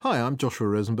Hi, I'm Joshua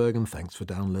Rosenberg, and thanks for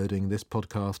downloading this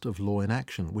podcast of Law in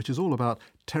Action, which is all about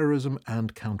terrorism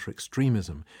and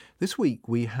counter-extremism. This week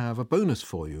we have a bonus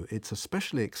for you. It's a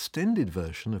specially extended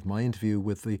version of my interview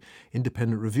with the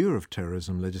independent reviewer of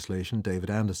terrorism legislation,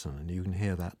 David Anderson, and you can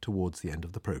hear that towards the end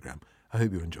of the programme. I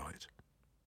hope you enjoy it.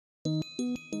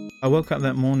 I woke up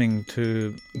that morning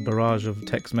to a barrage of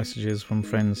text messages from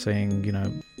friends saying,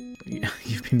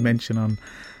 you've been mentioned on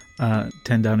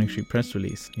 10 Downing Street press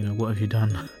release. What have you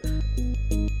done?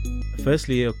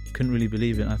 Firstly, I couldn't really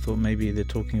believe it. I thought maybe they're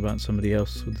talking about somebody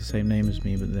else with the same name as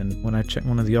me. But then when I checked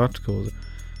one of the articles,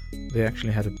 they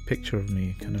actually had a picture of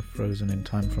me kind of frozen in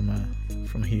time from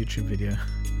a YouTube video.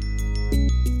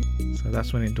 So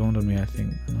that's when it dawned on me, I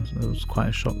think. And it was quite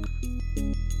a shock.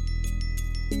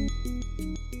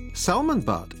 Salman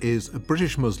Butt is a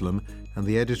British Muslim and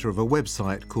the editor of a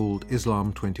website called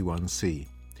Islam21c.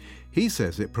 He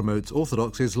says it promotes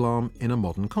Orthodox Islam in a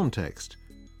modern context.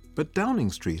 But Downing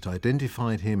Street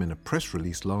identified him in a press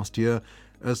release last year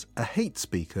as a hate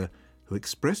speaker who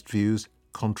expressed views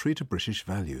contrary to British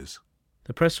values.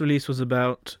 The press release was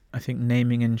about, I think,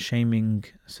 naming and shaming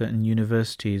certain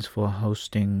universities for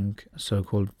hosting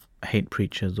so-called hate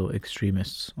preachers or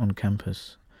extremists on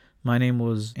campus. My name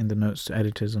was in the notes to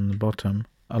editors on the bottom,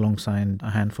 alongside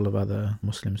a handful of other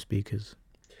Muslim speakers.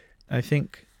 I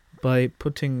think by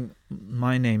putting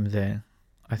my name there,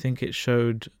 I think it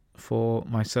showed for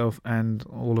myself and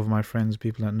all of my friends,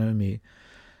 people that know me,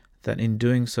 that in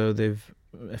doing so they've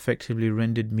effectively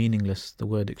rendered meaningless the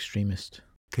word extremist.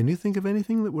 Can you think of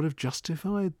anything that would have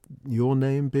justified your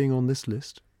name being on this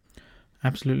list?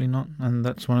 Absolutely not, and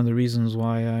that's one of the reasons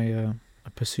why I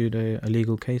pursued a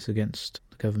legal case against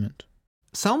the government.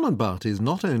 Salman Butt is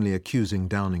not only accusing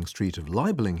Downing Street of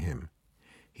libelling him,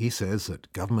 he says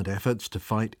that government efforts to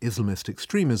fight Islamist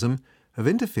extremism have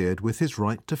interfered with his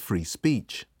right to free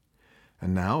speech.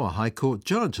 And now a High Court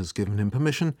judge has given him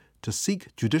permission to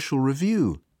seek judicial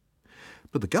review.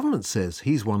 But the government says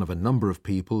he's one of a number of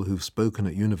people who've spoken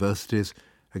at universities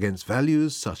against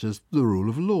values such as the rule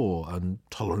of law and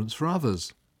tolerance for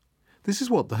others. This is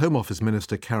what the Home Office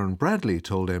Minister Karen Bradley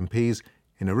told MPs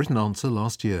in a written answer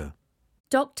last year.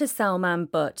 Dr. Salman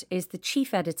Butt is the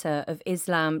chief editor of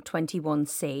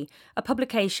Islam21c, a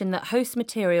publication that hosts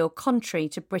material contrary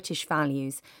to British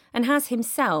values, and has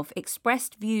himself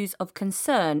expressed views of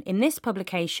concern in this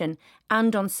publication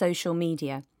and on social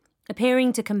media,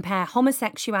 appearing to compare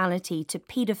homosexuality to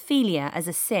paedophilia as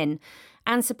a sin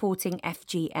and supporting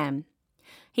FGM.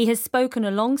 He has spoken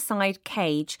alongside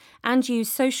Cage and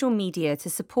used social media to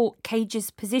support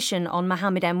Cage's position on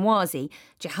Mohammed Emwazi,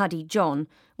 Jihadi John,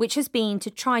 which has been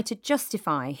to try to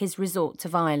justify his resort to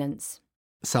violence.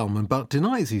 Salman Butt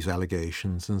denies these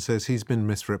allegations and says he's been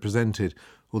misrepresented,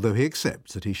 although he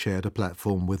accepts that he shared a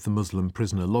platform with the Muslim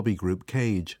prisoner lobby group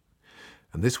Cage.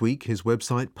 And this week his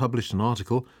website published an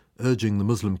article urging the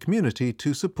Muslim community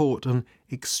to support an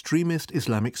extremist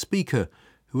Islamic speaker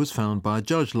who was found by a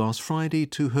judge last Friday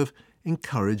to have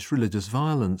encouraged religious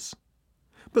violence.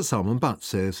 But Salman Butt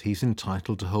says he's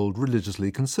entitled to hold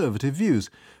religiously conservative views,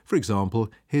 for example,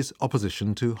 his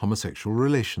opposition to homosexual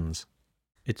relations.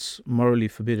 It's morally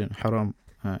forbidden, haram,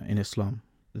 in Islam.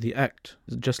 The act,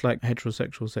 just like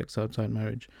heterosexual sex outside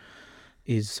marriage,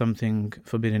 is something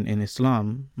forbidden in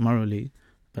Islam morally,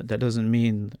 but that doesn't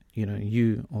mean,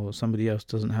 you or somebody else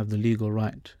doesn't have the legal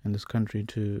right in this country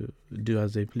to do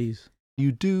as they please.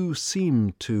 You do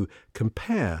seem to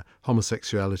compare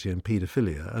homosexuality and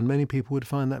paedophilia, and many people would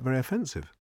find that very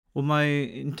offensive. Well, my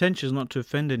intention is not to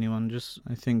offend anyone.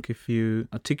 I think if you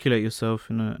articulate yourself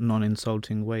in a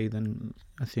non-insulting way, then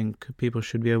I think people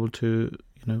should be able to,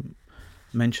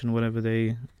 mention whatever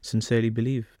they sincerely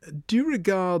believe. Do you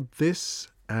regard this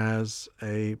as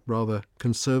a rather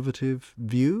conservative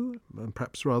view, and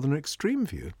perhaps rather an extreme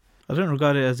view? I don't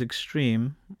regard it as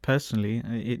extreme, personally.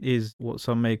 It is what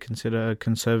some may consider a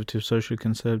conservative, socially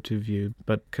conservative view,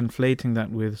 but conflating that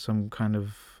with some kind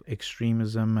of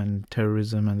extremism and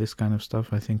terrorism and this kind of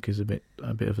stuff, I think is a bit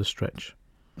of a stretch.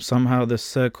 Somehow the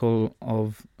circle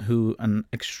of who an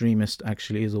extremist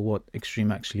actually is or what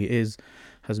extreme actually is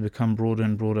has become broader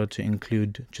and broader to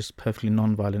include just perfectly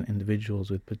non-violent individuals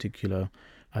with particular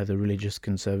either religious,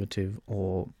 conservative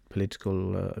or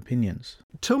political opinions.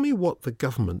 Tell me what the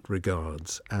government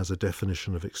regards as a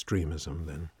definition of extremism,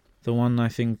 then. The one I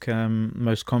think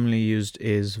most commonly used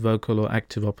is vocal or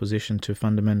active opposition to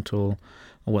fundamental,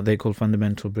 or what they call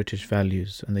fundamental British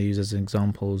values. And they use as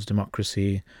examples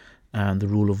democracy, and the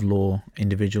rule of law,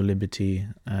 individual liberty,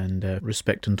 and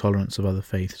respect and tolerance of other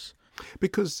faiths.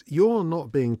 Because you're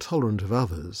not being tolerant of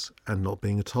others and not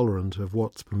being tolerant of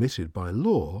what's permitted by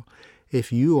law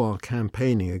if you are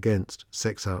campaigning against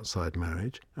sex outside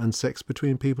marriage and sex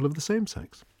between people of the same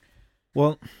sex?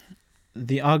 Well,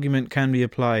 the argument can be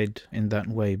applied in that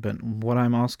way, but what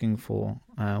I'm asking for,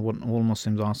 what all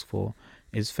Muslims ask for,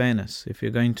 is fairness. If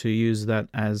you're going to use that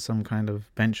as some kind of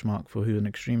benchmark for who an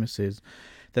extremist is,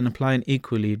 then apply it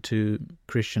equally to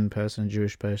Christian person,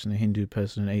 Jewish person, a Hindu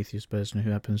person, an atheist person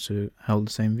who happens to hold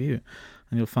the same view.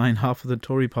 And you'll find half of the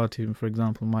Tory party, for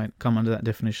example, might come under that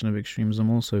definition of extremism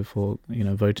also for,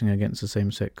 voting against the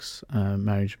same-sex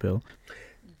marriage bill.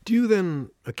 Do you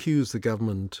then accuse the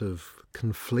government of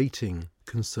conflating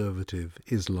conservative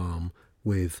Islam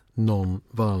with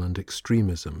non-violent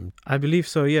extremism? I believe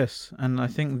so, yes. And I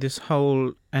think this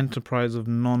whole enterprise of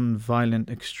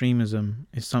non-violent extremism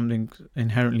is something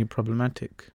inherently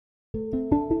problematic.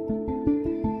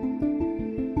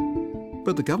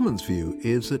 But the government's view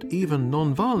is that even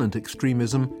non-violent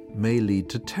extremism may lead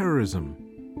to terrorism.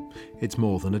 It's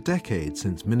more than a decade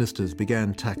since ministers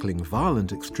began tackling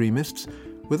violent extremists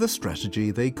with a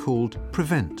strategy they called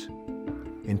PREVENT.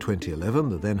 In 2011,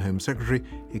 the then Home Secretary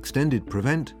extended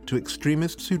PREVENT to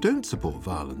extremists who don't support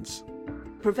violence.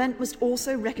 PREVENT must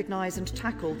also recognise and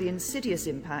tackle the insidious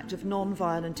impact of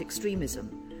non-violent extremism,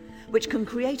 which can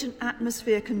create an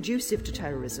atmosphere conducive to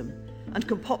terrorism and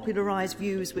can popularise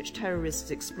views which terrorists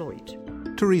exploit.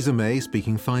 Theresa May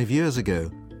speaking 5 years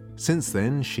ago. Since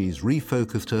then, she's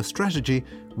refocused her strategy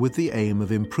with the aim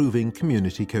of improving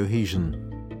community cohesion.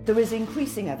 There is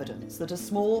increasing evidence that a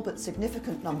small but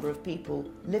significant number of people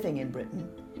living in Britain,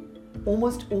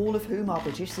 almost all of whom are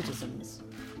British citizens,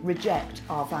 reject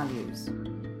our values.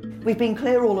 We've been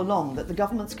clear all along that the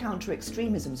government's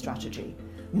counter-extremism strategy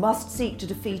must seek to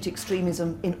defeat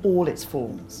extremism in all its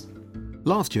forms.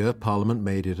 Last year, Parliament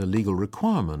made it a legal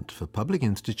requirement for public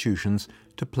institutions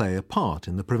to play a part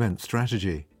in the PREVENT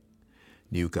strategy.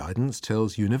 New guidance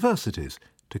tells universities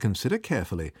to consider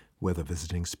carefully whether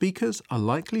visiting speakers are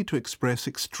likely to express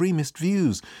extremist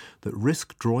views that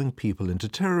risk drawing people into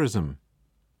terrorism.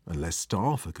 Unless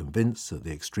staff are convinced that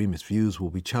the extremist views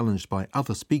will be challenged by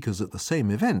other speakers at the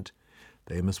same event,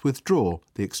 they must withdraw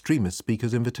the extremist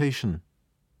speaker's invitation.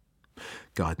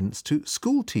 Guidance to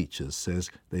school teachers says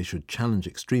they should challenge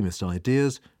extremist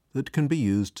ideas that can be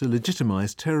used to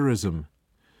legitimise terrorism,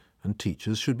 and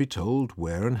teachers should be told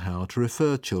where and how to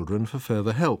refer children for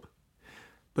further help.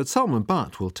 But Salman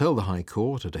Butt will tell the High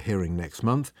Court at a hearing next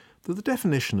month that the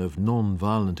definition of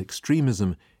non-violent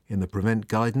extremism in the PREVENT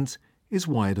guidance is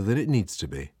wider than it needs to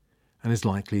be, and is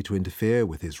likely to interfere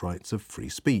with his rights of free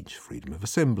speech, freedom of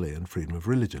assembly and freedom of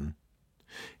religion.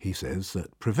 He says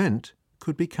that PREVENT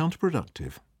could be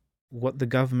counterproductive. What the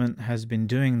government has been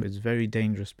doing is very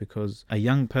dangerous because a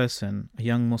young person, a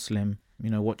young Muslim,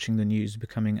 watching the news,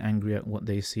 becoming angry at what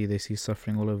they see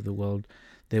suffering all over the world.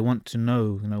 They want to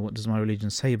know, what does my religion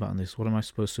say about this? What am I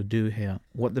supposed to do here?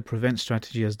 What the PREVENT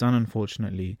strategy has done,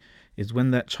 unfortunately, is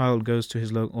when that child goes to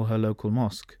his or her local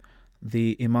mosque,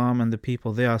 the imam and the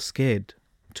people, they are scared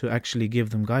to actually give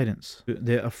them guidance.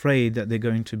 They're afraid that they're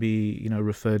going to be,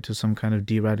 referred to some kind of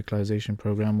de-radicalization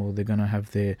program, or they're going to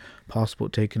have their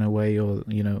passport taken away, or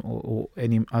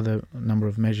any other number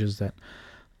of measures that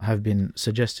have been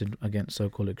suggested against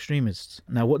so-called extremists.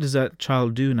 Now, what does that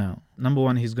child do now? Number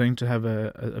one, he's going to have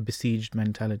a besieged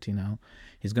mentality now.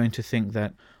 He's going to think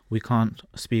that we can't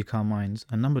speak our minds.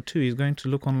 And number two, he's going to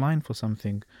look online for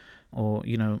something, or,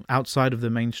 outside of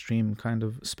the mainstream kind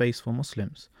of space for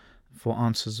Muslims, for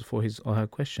answers for his or her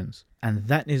questions. And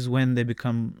that is when they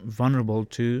become vulnerable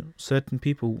to certain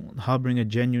people harboring a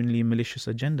genuinely malicious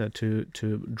agenda to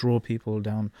draw people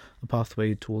down a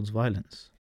pathway towards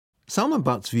violence. Salman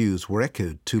Butt's views were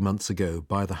echoed 2 months ago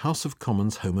by the House of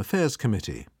Commons Home Affairs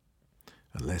Committee.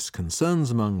 Unless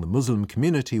concerns among the Muslim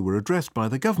community were addressed by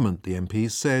the government, the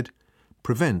MPs said,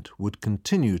 PREVENT would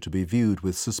continue to be viewed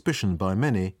with suspicion by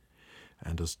many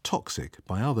and as toxic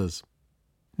by others.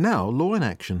 Now, Law in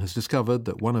Action has discovered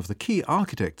that one of the key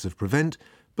architects of PREVENT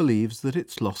believes that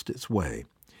it's lost its way.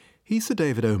 He's Sir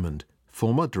David Omand,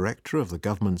 former director of the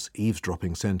government's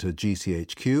eavesdropping centre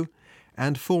GCHQ,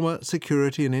 and former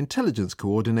Security and Intelligence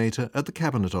Coordinator at the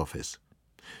Cabinet Office.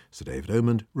 Sir David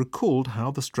Omand recalled how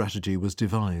the strategy was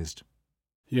devised.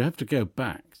 You have to go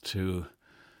back to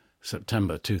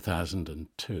September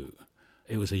 2002.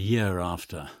 It was a year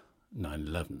after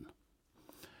 9/11.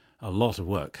 A lot of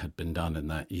work had been done in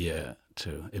that year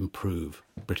to improve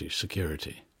British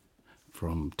security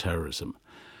from terrorism.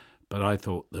 But I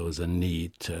thought there was a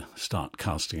need to start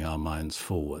casting our minds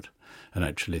forward and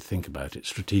actually think about it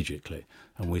strategically.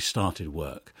 And we started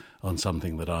work on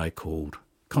something that I called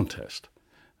Contest,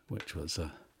 which was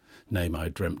a name I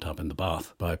dreamt up in the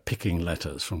bath by picking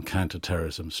letters from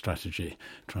counter-terrorism strategy,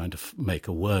 trying to make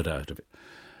a word out of it.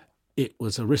 It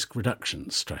was a risk reduction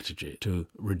strategy to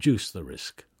reduce the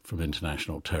risk from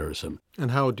international terrorism.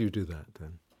 And how do you do that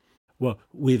then? Well,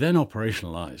 we then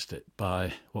operationalised it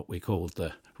by what we called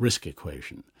the risk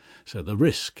equation. So the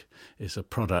risk is a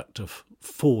product of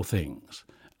four things,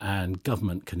 and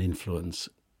government can influence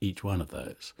each one of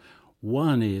those.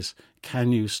 One is,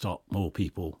 can you stop more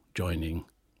people joining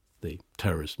the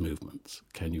terrorist movements?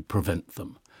 Can you prevent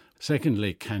them?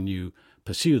 Secondly, can you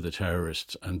pursue the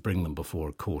terrorists and bring them before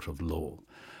a court of law?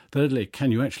 Thirdly,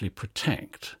 can you actually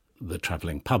protect the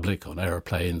travelling public on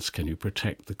aeroplanes? Can you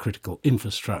protect the critical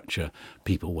infrastructure,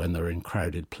 people when they're in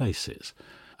crowded places?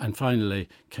 And finally,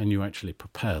 can you actually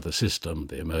prepare the system,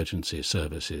 the emergency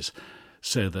services,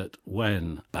 so that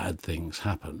when bad things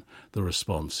happen, the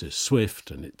response is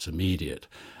swift and it's immediate,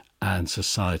 and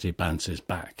society bounces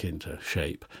back into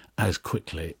shape as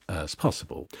quickly as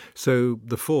possible. So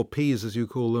the 4 Ps, as you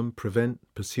call them, prevent,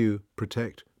 pursue,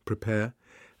 protect, prepare.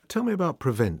 Tell me about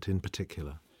prevent in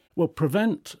particular. Well,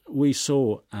 prevent we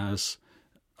saw as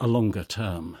a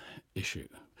longer-term issue,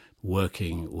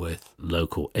 working with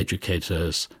local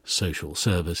educators, social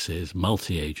services,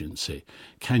 multi-agency.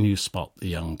 Can you spot the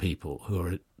young people who are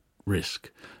at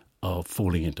risk of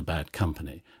falling into bad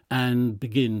company and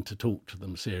begin to talk to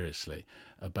them seriously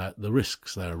about the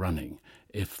risks they're running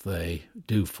if they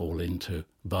do fall into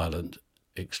violent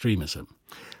extremism?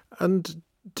 And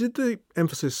did the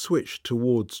emphasis switch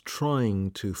towards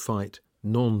trying to fight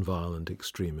non-violent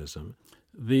extremism?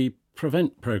 The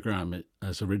Prevent programme,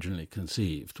 as originally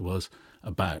conceived, was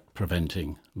about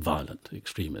preventing violent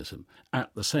extremism.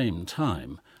 At the same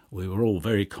time, we were all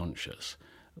very conscious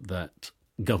that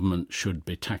government should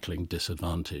be tackling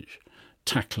disadvantage,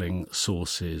 tackling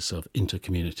sources of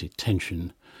inter-community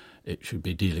tension. It should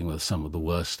be dealing with some of the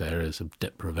worst areas of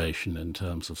deprivation in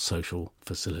terms of social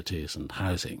facilities and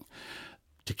housing.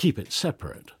 To keep it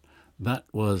separate, that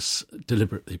was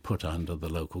deliberately put under the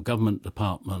local government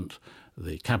department.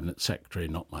 The Cabinet Secretary,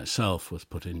 not myself, was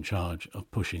put in charge of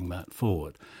pushing that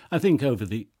forward. I think over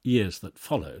the years that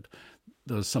followed,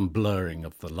 there was some blurring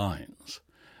of the lines.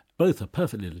 Both are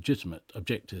perfectly legitimate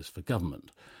objectives for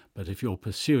government, but if you're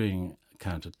pursuing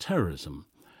counter-terrorism,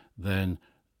 then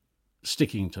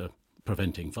sticking to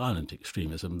preventing violent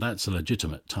extremism, that's a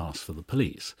legitimate task for the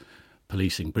police.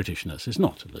 Policing Britishness is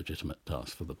not a legitimate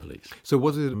task for the police. So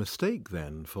was it a mistake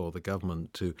then for the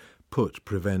government to put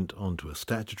prevent onto a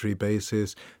statutory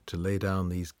basis, to lay down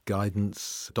these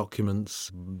guidance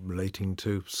documents relating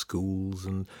to schools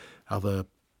and other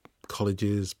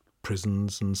colleges,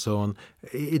 prisons and so on?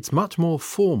 It's much more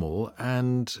formal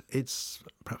and it's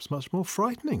perhaps much more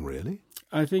frightening, really.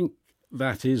 I think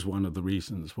that is one of the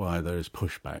reasons why there is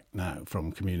pushback now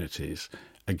from communities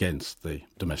against the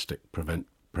domestic prevent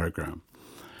programme.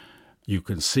 You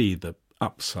can see the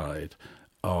upside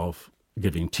of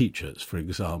giving teachers, for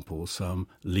example, some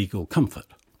legal comfort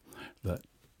that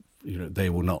they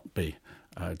will not be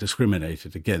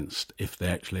discriminated against if they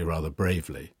actually rather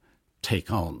bravely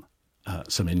take on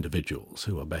some individuals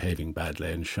who are behaving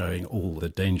badly and showing all the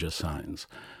danger signs.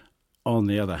 On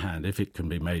the other hand, if it can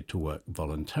be made to work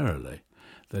voluntarily,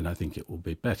 then I think it will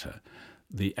be better.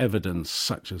 The evidence,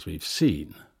 such as we've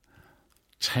seen,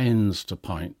 tends to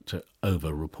point to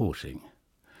over-reporting.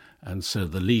 And so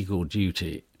the legal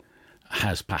duty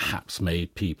has perhaps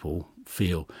made people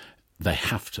feel they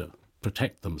have to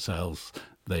protect themselves.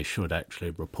 They should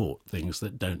actually report things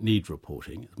that don't need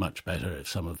reporting. It's much better if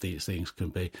some of these things can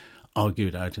be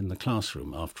argued out in the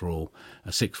classroom. After all,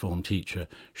 a sixth form teacher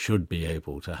should be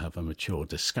able to have a mature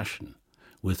discussion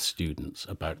with students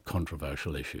about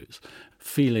controversial issues,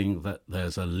 feeling that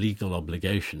there's a legal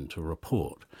obligation to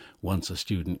report once a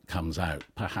student comes out,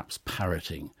 perhaps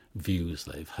parroting views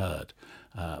they've heard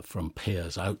from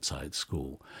peers outside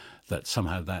school, that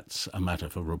somehow that's a matter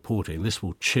for reporting. This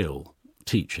will chill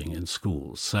teaching in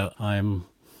schools. So I'm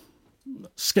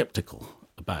sceptical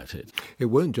about it. It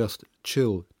won't just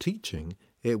chill teaching,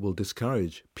 it will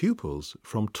discourage pupils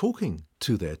from talking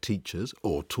to their teachers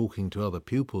or talking to other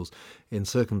pupils in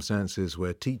circumstances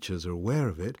where teachers are aware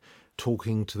of it,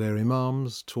 talking to their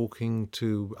imams, talking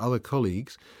to other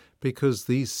colleagues, because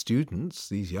these students,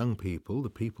 these young people, the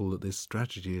people that this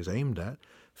strategy is aimed at,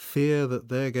 fear that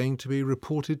they're going to be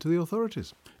reported to the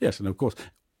authorities. Yes, and of course,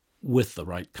 with the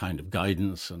right kind of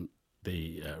guidance and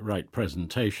the right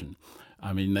presentation,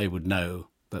 I mean, they would know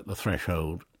that the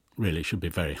threshold really should be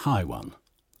a very high one.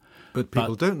 But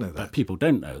people don't know that. But people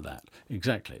don't know that,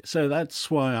 exactly. So that's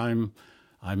why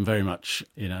I'm very much,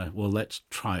 well, let's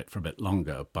try it for a bit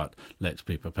longer, but let's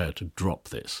be prepared to drop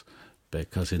this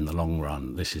because in the long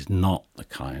run, this is not the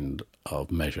kind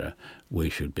of measure we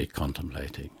should be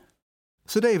contemplating.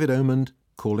 Sir David Omond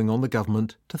calling on the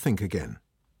government to think again.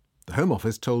 The Home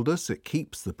Office told us it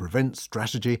keeps the PREVENT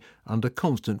strategy under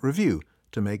constant review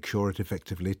to make sure it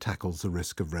effectively tackles the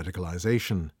risk of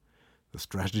radicalisation. The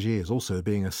strategy is also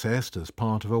being assessed as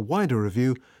part of a wider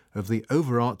review of the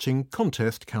overarching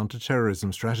contest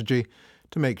counter-terrorism strategy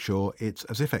to make sure it's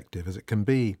as effective as it can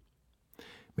be.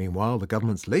 Meanwhile, the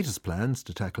government's latest plans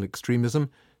to tackle extremism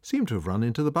seem to have run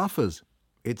into the buffers.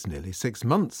 It's nearly 6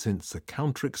 months since the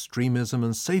Counter-Extremism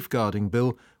and Safeguarding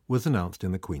Bill was announced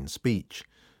in the Queen's speech,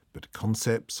 but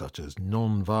concepts such as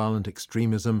non-violent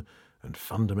extremism and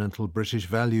fundamental British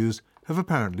values have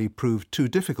apparently proved too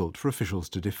difficult for officials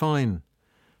to define.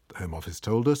 The Home Office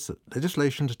told us that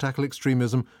legislation to tackle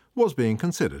extremism was being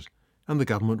considered, and the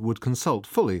government would consult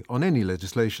fully on any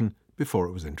legislation before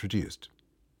it was introduced.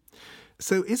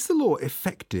 So is the law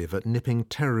effective at nipping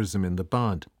terrorism in the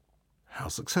bud? How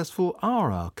successful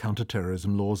are our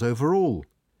counter-terrorism laws overall?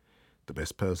 The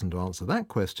best person to answer that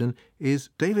question is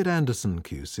David Anderson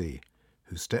QC,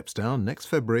 who steps down next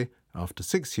February after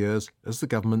 6 years as the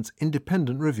government's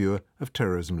independent reviewer of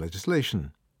terrorism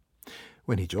legislation.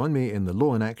 When he joined me in the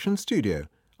Law in Action studio,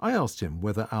 I asked him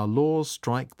whether our laws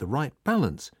strike the right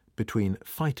balance between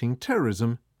fighting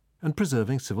terrorism and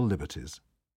preserving civil liberties.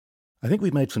 I think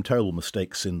we've made some terrible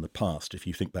mistakes in the past. If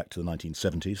you think back to the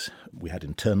 1970s, we had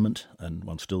internment, and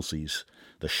one still sees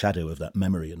the shadow of that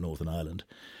memory in Northern Ireland.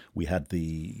 We had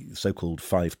the so-called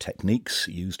 5 techniques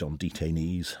used on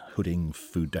detainees, hooding,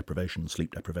 food deprivation,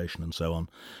 sleep deprivation and so on,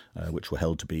 which were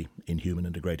held to be inhuman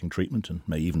and degrading treatment and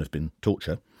may even have been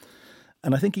torture.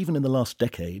 And I think even in the last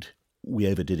decade, we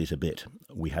overdid it a bit.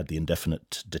 We had the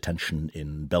indefinite detention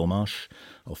in Belmarsh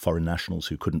of foreign nationals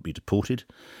who couldn't be deported.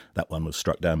 That one was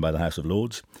struck down by the House of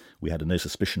Lords. We had a no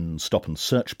suspicion stop and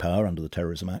search power under the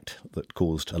Terrorism Act that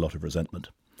caused a lot of resentment.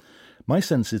 My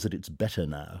sense is that it's better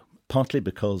now, partly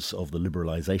because of the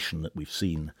liberalisation that we've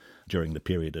seen during the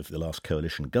period of the last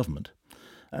coalition government.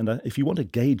 And if you want a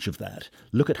gauge of that,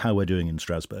 look at how we're doing in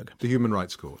Strasbourg. The Human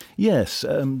Rights Court. Yes.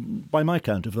 By my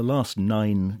count, of the last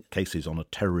 9 cases on a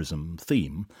terrorism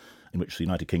theme, in which the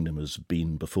United Kingdom has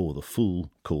been before the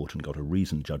full court and got a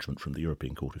reasoned judgment from the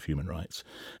European Court of Human Rights,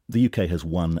 the UK has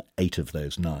won 8 of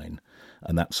those 9.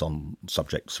 And that's on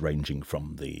subjects ranging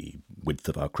from the width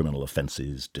of our criminal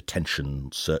offences, detention,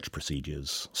 search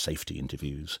procedures, safety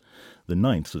interviews. The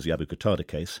 9th was the Abu Qatada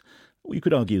case. Well, you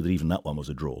could argue that even that one was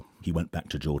a draw. He went back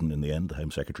to Jordan in the end. The Home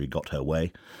Secretary got her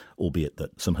way, albeit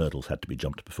that some hurdles had to be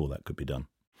jumped before that could be done.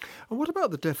 And what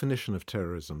about the definition of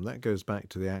terrorism? That goes back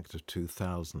to the Act of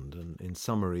 2000, and in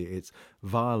summary, it's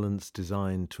violence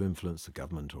designed to influence the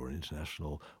government or an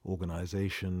international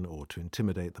organisation or to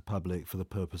intimidate the public for the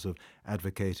purpose of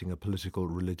advocating a political,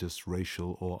 religious,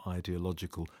 racial or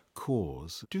ideological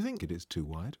cause. Do you think it is too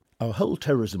wide? Our whole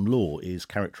terrorism law is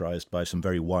characterised by some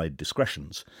very wide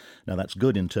discretions. Now, that's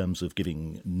good in terms of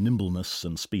giving nimbleness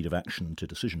and speed of action to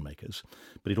decision makers,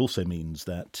 but it also means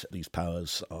that these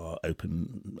powers are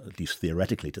open, at least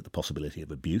theoretically, to the possibility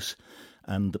of abuse,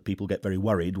 and that people get very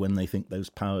worried when they think those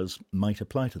powers might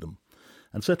apply to them.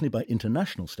 And certainly by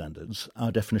international standards,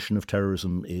 our definition of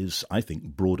terrorism is, I think,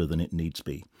 broader than it needs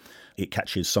be. It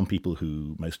catches some people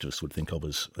who most of us would think of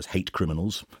as hate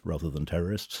criminals rather than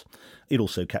terrorists. It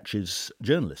also catches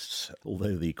journalists,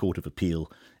 although the Court of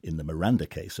Appeal in the Miranda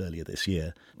case earlier this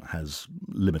year has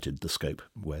limited the scope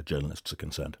where journalists are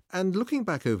concerned. And looking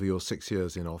back over your 6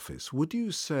 years in office, would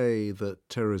you say that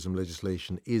terrorism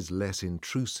legislation is less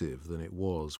intrusive than it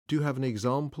was? Do you have any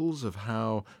examples of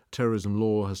how terrorism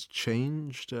law has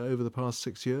changed over the past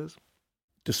 6 years?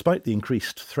 Despite the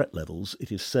increased threat levels,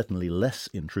 it is certainly less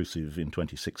intrusive in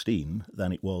 2016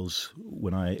 than it was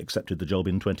when I accepted the job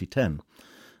in 2010.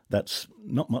 That's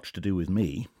not much to do with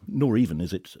me, nor even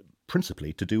is it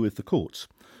principally to do with the courts.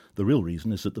 The real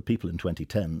reason is that the people in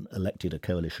 2010 elected a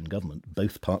coalition government,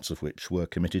 both parts of which were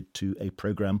committed to a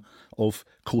programme of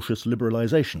cautious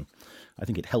liberalisation. I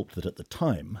think it helped that at the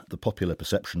time, the popular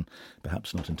perception,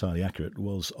 perhaps not entirely accurate,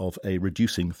 was of a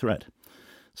reducing threat.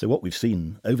 So what we've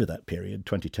seen over that period,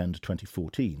 2010 to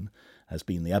 2014, has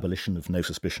been the abolition of no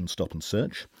suspicion stop and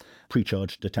search,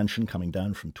 pre-charge detention coming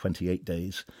down from 28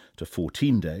 days to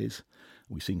 14 days.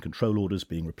 We've seen control orders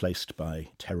being replaced by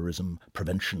terrorism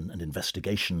prevention and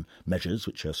investigation measures,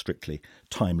 which are strictly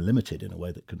time-limited in a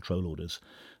way that control orders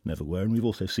never were. And we've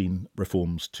also seen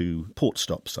reforms to port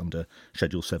stops under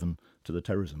Schedule 7 to the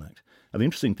Terrorism Act. And the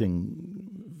interesting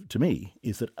thing to me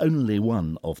is that only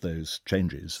one of those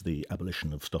changes, the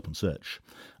abolition of stop and search,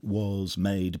 was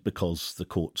made because the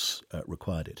courts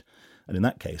required it. And in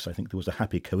that case, I think there was a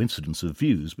happy coincidence of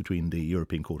views between the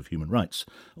European Court of Human Rights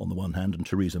on the one hand and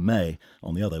Theresa May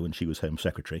on the other when she was Home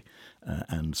Secretary,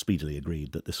 and speedily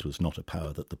agreed that this was not a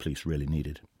power that the police really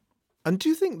needed. And do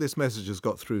you think this message has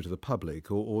got through to the public,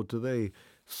 or do they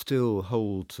still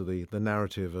hold to the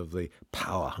narrative of the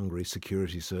power-hungry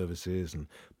security services and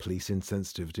police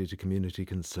insensitivity to community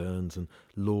concerns and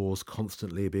laws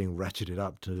constantly being ratcheted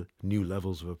up to new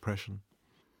levels of oppression?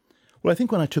 Well, I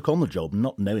think when I took on the job,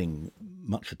 not knowing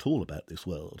much at all about this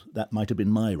world, that might have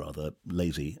been my rather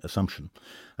lazy assumption.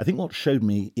 I think what showed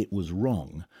me it was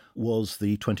wrong was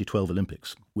the 2012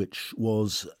 Olympics, which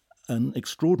was an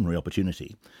extraordinary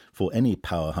opportunity for any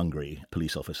power-hungry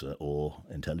police officer or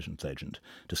intelligence agent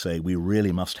to say, we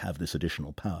really must have this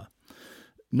additional power.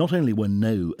 Not only were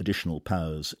no additional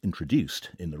powers introduced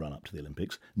in the run-up to the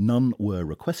Olympics, none were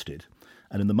requested.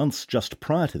 And in the months just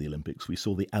prior to the Olympics, we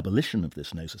saw the abolition of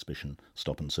this no suspicion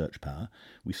stop and search power.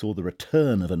 We saw the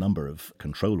return of a number of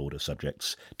control order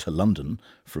subjects to London,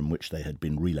 from which they had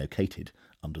been relocated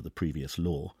under the previous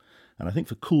law. And I think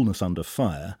for coolness under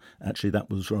fire, actually that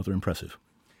was rather impressive.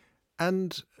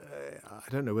 And I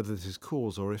don't know whether this is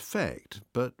cause or effect,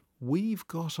 but we've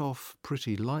got off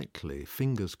pretty lightly,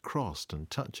 fingers crossed and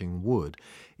touching wood,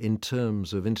 in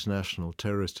terms of international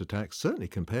terrorist attacks, certainly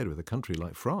compared with a country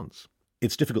like France.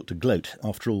 It's difficult to gloat.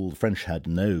 After all, the French had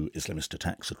no Islamist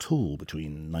attacks at all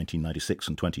between 1996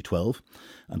 and 2012,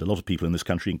 and a lot of people in this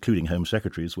country, including Home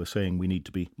Secretaries, were saying we need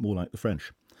to be more like the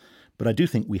French. But I do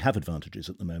think we have advantages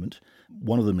at the moment.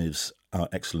 One of them is our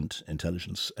excellent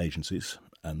intelligence agencies,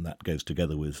 and that goes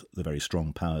together with the very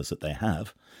strong powers that they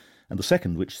have. And the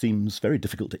second, which seems very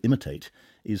difficult to imitate,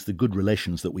 is the good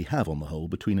relations that we have on the whole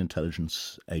between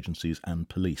intelligence agencies and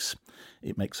police.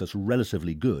 It makes us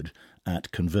relatively good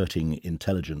at converting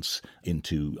intelligence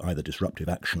into either disruptive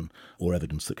action or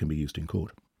evidence that can be used in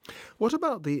court. What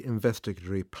about the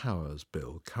Investigatory Powers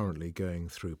Bill currently going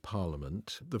through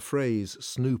Parliament? The phrase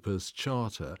snooper's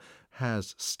charter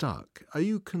has stuck. Are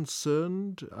you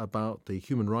concerned about the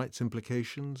human rights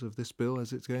implications of this bill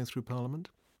as it's going through Parliament?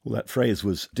 Well, that phrase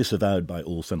was disavowed by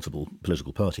all sensible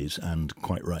political parties, and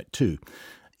quite right too.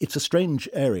 It's a strange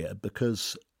area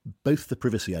because both the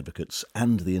privacy advocates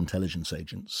and the intelligence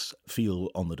agents feel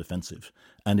on the defensive,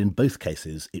 and in both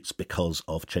cases it's because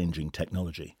of changing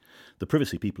technology. The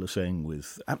privacy people are saying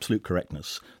with absolute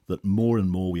correctness that more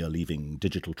and more we are leaving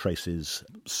digital traces,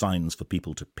 signs for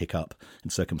people to pick up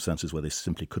in circumstances where they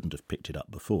simply couldn't have picked it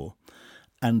up before.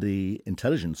 And the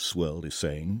intelligence world is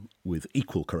saying, with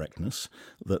equal correctness,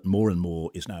 that more and more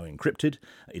is now encrypted.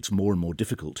 It's more and more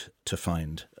difficult to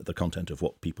find the content of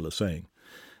what people are saying.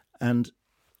 And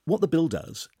what the bill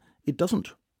does, it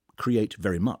doesn't create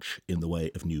very much in the way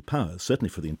of new powers. Certainly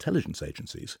for the intelligence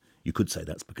agencies, you could say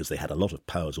that's because they had a lot of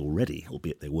powers already,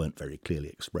 albeit they weren't very clearly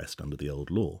expressed under the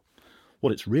old law.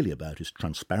 What it's really about is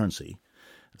transparency,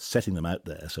 setting them out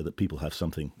there so that people have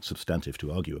something substantive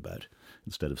to argue about,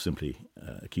 instead of simply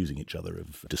accusing each other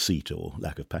of deceit or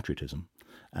lack of patriotism.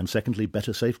 And secondly,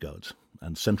 better safeguards.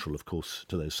 And central, of course,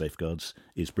 to those safeguards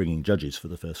is bringing judges for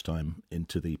the first time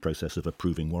into the process of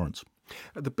approving warrants.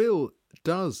 The bill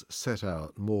does set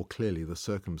out more clearly the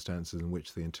circumstances in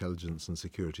which the intelligence and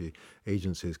security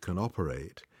agencies can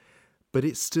operate, but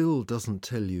it still doesn't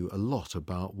tell you a lot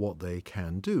about what they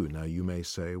can do. Now, you may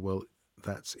say, well,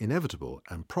 that's inevitable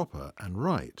and proper and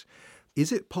right.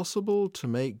 Is it possible to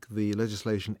make the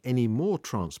legislation any more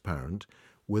transparent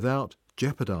without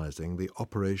jeopardising the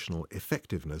operational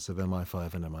effectiveness of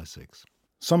MI5 and MI6?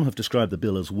 Some have described the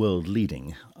bill as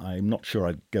world-leading. I'm not sure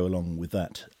I'd go along with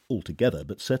that altogether,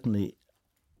 but certainly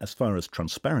as far as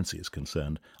transparency is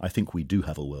concerned, I think we do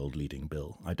have a world-leading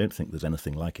bill. I don't think there's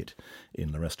anything like it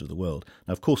in the rest of the world.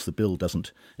 Now, of course, the bill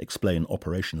doesn't explain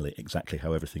operationally exactly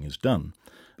how everything is done.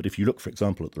 But if you look, for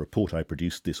example, at the report I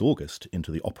produced this August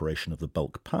into the operation of the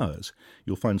bulk powers,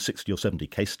 you'll find 60 or 70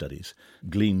 case studies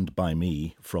gleaned by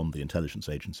me from the intelligence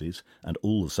agencies, and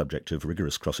all the subject of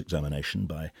rigorous cross-examination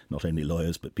by not only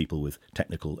lawyers but people with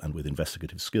technical and with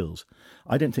investigative skills.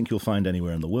 I don't think you'll find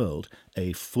anywhere in the world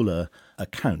a fuller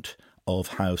account of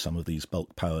how some of these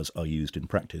bulk powers are used in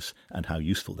practice and how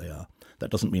useful they are.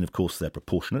 That doesn't mean, of course, they're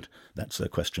proportionate. That's a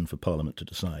question for Parliament to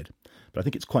decide. But I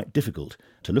think it's quite difficult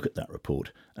to look at that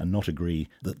report and not agree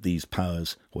that these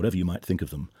powers, whatever you might think of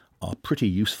them, are pretty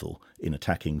useful in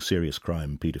attacking serious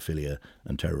crime, paedophilia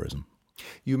and terrorism.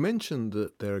 You mentioned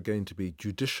that there are going to be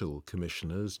judicial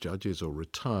commissioners, judges or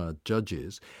retired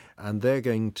judges, and they're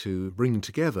going to bring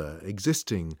together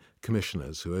existing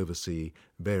commissioners who oversee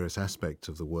various aspects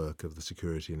of the work of the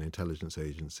security and intelligence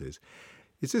agencies.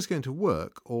 Is this going to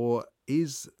work, or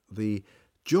is the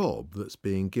job that's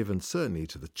being given certainly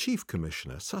to the Chief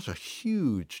Commissioner, such a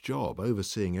huge job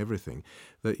overseeing everything,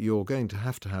 that you're going to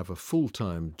have a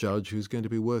full-time judge who's going to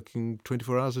be working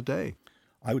 24 hours a day.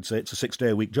 I would say it's a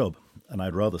 6-day-a-week job, and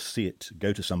I'd rather see it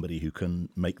go to somebody who can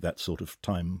make that sort of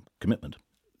time commitment.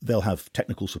 They'll have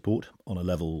technical support on a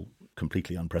level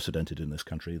completely unprecedented in this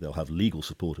country. They'll have legal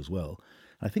support as well.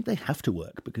 I think they have to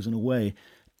work because, in a way,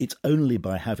 it's only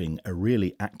by having a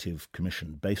really active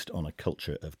commission based on a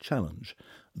culture of challenge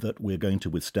that we're going to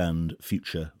withstand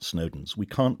future Snowdens. We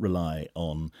can't rely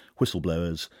on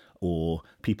whistleblowers or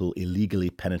people illegally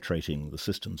penetrating the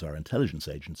systems, our intelligence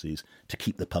agencies, to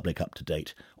keep the public up to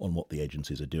date on what the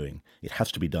agencies are doing. It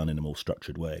has to be done in a more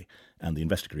structured way, and the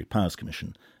Investigatory Powers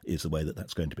Commission is the way that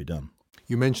that's going to be done.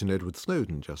 You mentioned Edward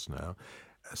Snowden just now.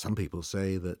 Some people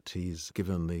say that he's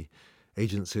given the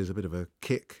agencies a bit of a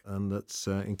kick and that's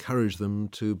encouraged them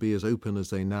to be as open as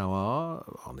they now are.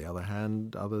 On the other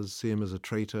hand, others see him as a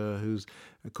traitor who's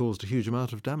caused a huge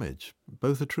amount of damage.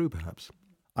 Both are true, perhaps.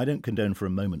 I don't condone for a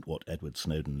moment what Edward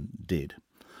Snowden did,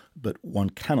 but one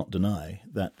cannot deny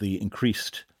that the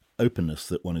increased openness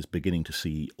that one is beginning to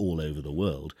see all over the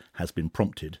world has been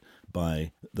prompted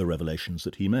by the revelations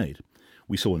that he made.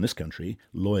 We saw in this country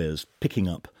lawyers picking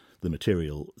up the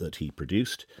material that he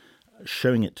produced,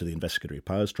 showing it to the Investigatory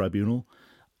Powers Tribunal,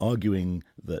 arguing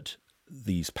that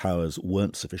these powers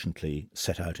weren't sufficiently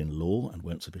set out in law and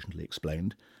weren't sufficiently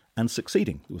explained, and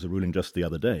succeeding. There was a ruling just the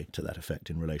other day to that effect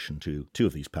in relation to two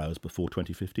of these powers before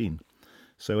 2015.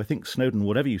 So I think Snowden,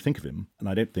 whatever you think of him, and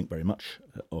I don't think very much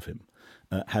of him,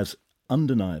 has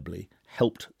undeniably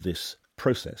helped this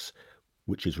process,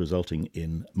 which is resulting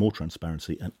in more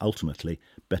transparency and ultimately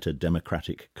better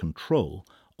democratic control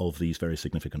of these very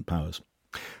significant powers.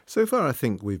 So far, I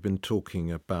think we've been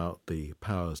talking about the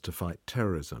powers to fight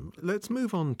terrorism. Let's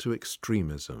move on to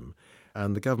extremism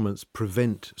and the government's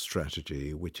PREVENT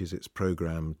strategy, which is its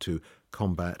programme to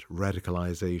combat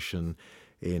radicalisation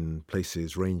in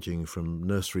places ranging from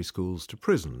nursery schools to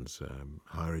prisons,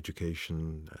 higher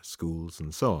education, schools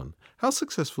and so on. How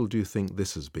successful do you think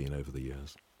this has been over the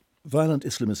years? Violent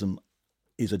Islamism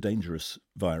is a dangerous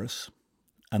virus,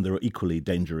 and there are equally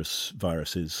dangerous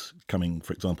viruses coming,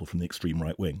 for example, from the extreme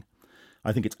right wing.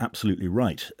 I think it's absolutely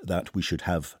right that we should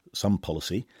have some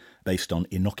policy based on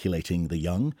inoculating the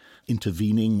young,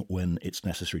 intervening when it's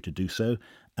necessary to do so,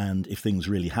 and if things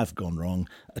really have gone wrong,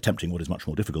 attempting what is much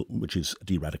more difficult, which is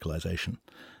de-radicalisation.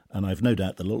 And I've no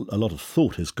doubt that a lot of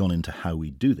thought has gone into how we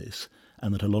do this,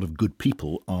 and that a lot of good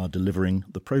people are delivering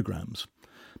the programmes.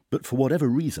 But for whatever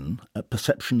reason,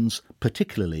 perceptions,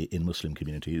 particularly in Muslim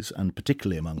communities and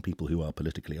particularly among people who are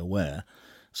politically aware,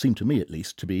 seem to me at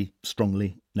least to be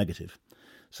strongly negative.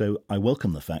 So I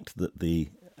welcome the fact that the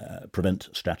PREVENT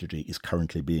strategy is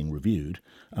currently being reviewed,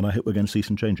 and I hope we're going to see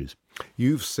some changes.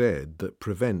 You've said that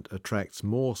PREVENT attracts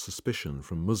more suspicion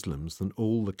from Muslims than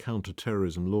all the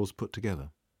counter-terrorism laws put together.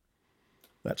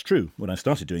 That's true. When I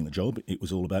started doing the job, it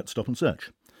was all about stop and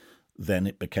search. Then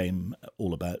it became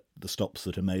all about the stops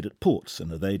that are made at ports,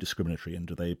 and are they discriminatory and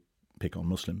do they pick on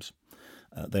Muslims?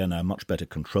 They are now much better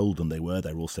controlled than they were.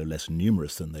 They're also less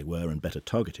numerous than they were and better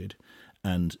targeted.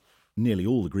 And nearly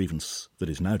all the grievance that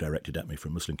is now directed at me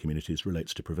from Muslim communities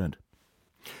relates to PREVENT.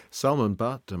 Salman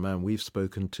Butt, a man we've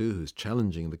spoken to who's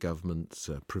challenging the government's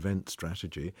PREVENT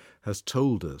strategy, has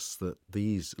told us that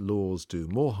these laws do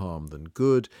more harm than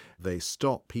good. They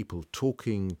stop people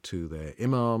talking to their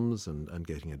imams and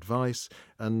getting advice,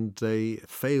 and they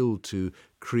fail to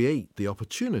create the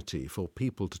opportunity for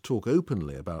people to talk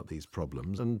openly about these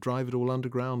problems and drive it all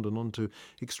underground and onto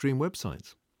extreme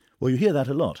websites. Well, you hear that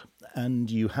a lot, and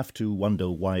you have to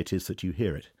wonder why it is that you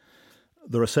hear it.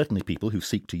 There are certainly people who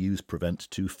seek to use PREVENT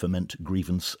to foment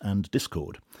grievance and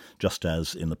discord, just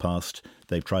as in the past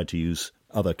they've tried to use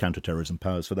other counter-terrorism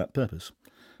powers for that purpose.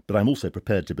 But I'm also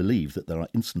prepared to believe that there are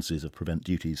instances of PREVENT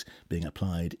duties being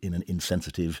applied in an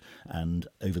insensitive and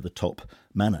over-the-top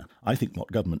manner. I think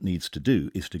what government needs to do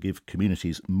is to give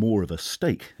communities more of a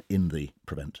stake in the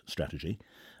PREVENT strategy.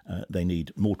 They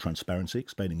need more transparency,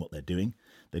 explaining what they're doing.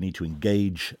 They need to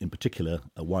engage, in particular,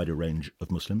 a wider range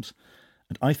of Muslims.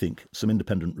 And I think some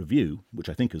independent review, which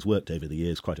I think has worked over the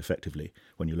years quite effectively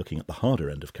when you're looking at the harder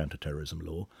end of counter-terrorism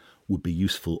law, would be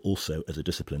useful also as a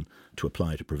discipline to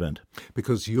apply to PREVENT.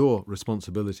 Because your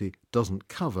responsibility doesn't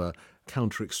cover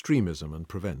counter-extremism and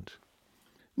PREVENT.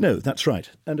 No, that's right.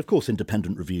 And of course,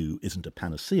 independent review isn't a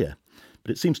panacea. But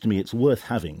it seems to me it's worth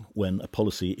having when a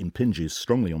policy impinges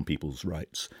strongly on people's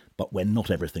rights, but when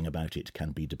not everything about it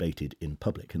can be debated in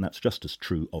public. And that's just as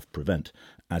true of PREVENT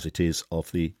as it is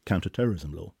of the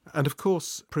counter-terrorism law. And of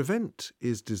course, PREVENT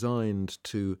is designed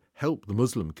to help the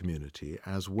Muslim community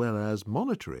as well as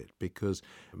monitor it, because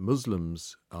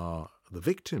Muslims are the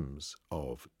victims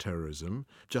of terrorism,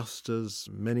 just as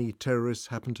many terrorists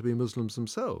happen to be Muslims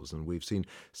themselves. And we've seen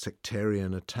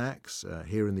sectarian attacks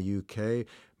here in the UK,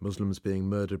 Muslims being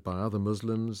murdered by other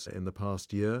Muslims in the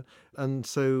past year. And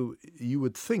so you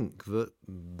would think that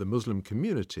the Muslim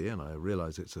community, and I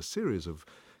realise it's a series of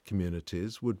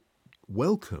communities, would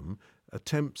welcome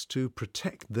attempts to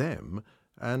protect them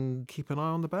and keep an eye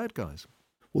on the bad guys.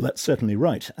 Well, that's certainly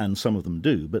right, and some of them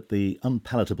do, but the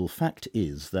unpalatable fact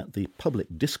is that the public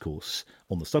discourse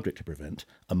on the subject of PREVENT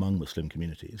among Muslim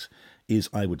communities is,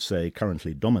 I would say,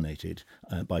 currently dominated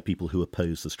by people who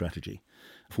oppose the strategy.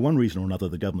 For one reason or another,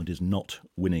 the government is not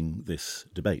winning this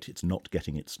debate. It's not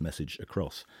getting its message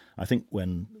across. I think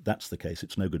when that's the case,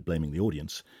 it's no good blaming the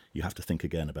audience. You have to think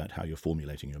again about how you're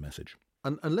formulating your message.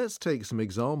 And let's take some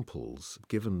examples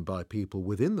given by people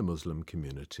within the Muslim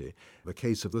community. The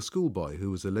case of the schoolboy who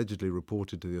was allegedly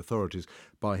reported to the authorities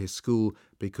by his school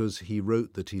because he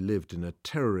wrote that he lived in a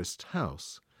terrorist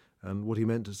house. And what he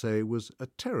meant to say was a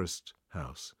terrorist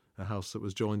house, a house that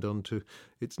was joined on to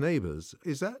its neighbours.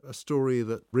 Is that a story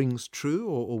that rings true,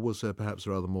 or was there perhaps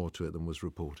rather more to it than was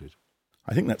reported?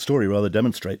 I think that story rather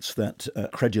demonstrates that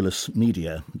credulous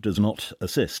media does not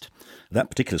assist.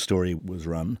 That particular story was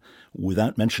run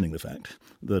without mentioning the fact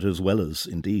that, as well as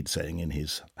indeed saying in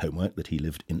his homework that he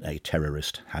lived in a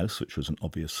terrorist house, which was an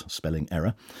obvious spelling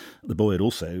error, the boy had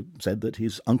also said that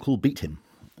his uncle beat him.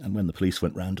 And when the police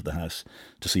went round to the house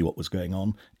to see what was going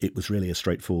on, it was really a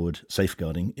straightforward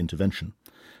safeguarding intervention.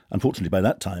 Unfortunately, by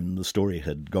that time, the story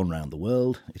had gone round the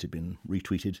world. It had been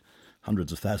retweeted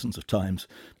hundreds of thousands of times,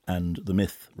 and the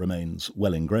myth remains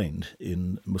well ingrained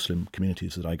in Muslim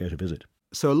communities that I go to visit.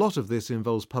 So a lot of this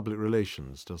involves public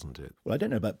relations, doesn't it? Well, I don't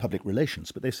know about public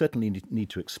relations, but they certainly need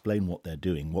to explain what they're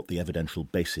doing, what the evidential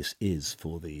basis is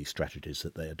for the strategies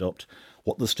that they adopt,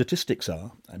 what the statistics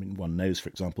are. I mean, one knows, for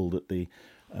example, that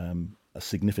a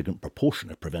significant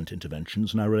proportion of PREVENT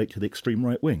interventions now relate to the extreme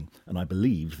right wing, and I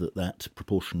believe that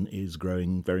proportion is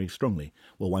growing very strongly.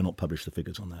 Well, why not publish the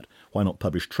figures on that? Why not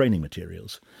publish training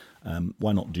materials?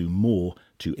 Why not do more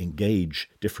to engage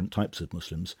different types of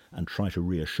Muslims and try to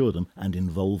reassure them and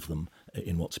involve them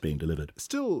in what's being delivered?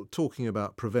 Still talking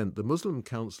about PREVENT, the Muslim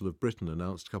Council of Britain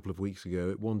announced a couple of weeks ago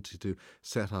it wanted to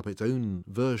set up its own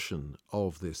version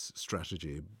of this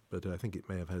strategy, but I think it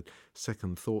may have had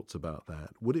second thoughts about that.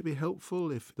 Would it be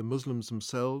helpful if the Muslims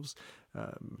themselves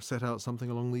set out something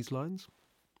along these lines?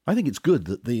 I think it's good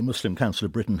that the Muslim Council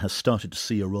of Britain has started to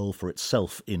see a role for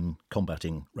itself in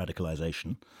combating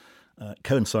radicalisation.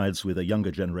 Coincides with a younger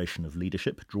generation of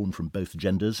leadership drawn from both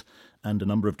genders and a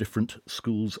number of different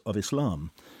schools of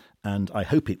Islam. And I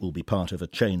hope it will be part of a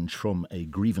change from a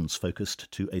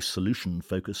grievance-focused to a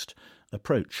solution-focused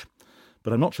approach.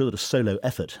 But I'm not sure that a solo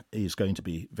effort is going to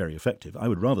be very effective. I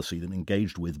would rather see them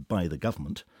engaged with by the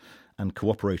government and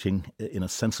cooperating in a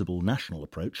sensible national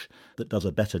approach that does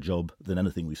a better job than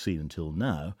anything we've seen until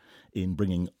now in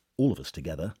bringing all of us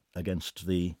together against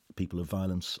the people of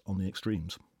violence on the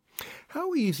extremes.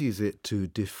 How easy is it to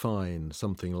define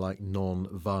something like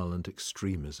non-violent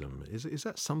extremism? Is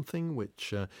that something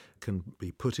which can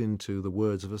be put into the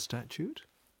words of a statute?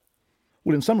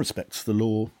 Well, in some respects, the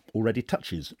law already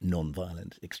touches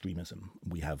non-violent extremism.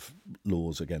 We have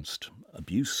laws against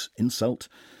abuse, insult,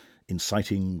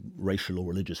 inciting racial or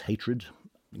religious hatred,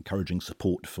 encouraging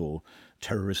support for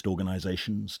terrorist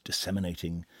organisations,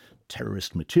 disseminating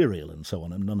terrorist material and so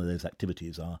on, and none of those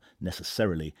activities are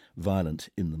necessarily violent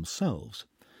in themselves.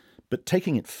 But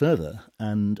taking it further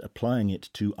and applying it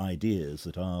to ideas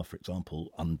that are, for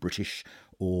example, un-British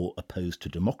or opposed to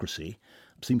democracy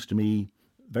seems to me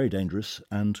very dangerous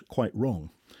and quite wrong.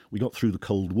 We got through the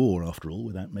Cold War, after all,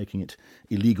 without making it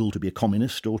illegal to be a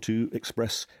communist or to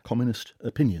express communist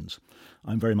opinions.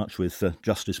 I'm very much with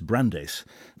Justice Brandeis.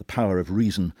 The power of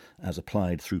reason as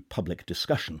applied through public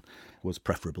discussion was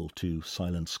preferable to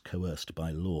silence coerced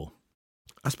by law.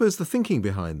 I suppose the thinking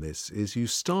behind this is you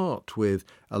start with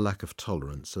a lack of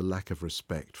tolerance, a lack of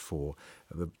respect for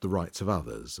the rights of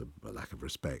others, a lack of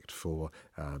respect for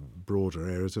broader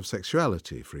areas of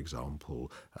sexuality, for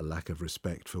example, a lack of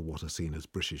respect for what are seen as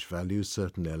British values,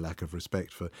 certainly a lack of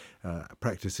respect for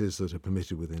practices that are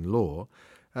permitted within law.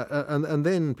 And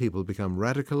then people become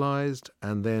radicalised,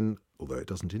 and then although it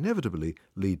doesn't inevitably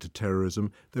lead to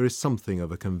terrorism, there is something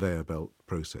of a conveyor belt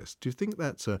process. Do you think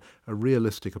that's a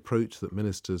realistic approach that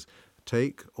ministers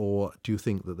take, or do you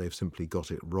think that they've simply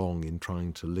got it wrong in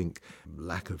trying to link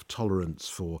lack of tolerance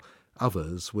for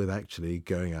others with actually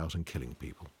going out and killing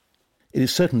people? It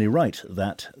is certainly right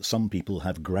that some people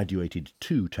have graduated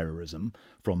to terrorism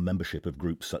from membership of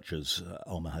groups such as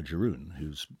al-Muhajirun,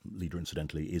 whose leader,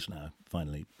 incidentally, is now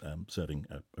finally serving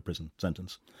a prison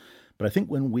sentence. But I think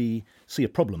when we see a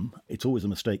problem, it's always a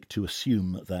mistake to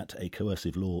assume that a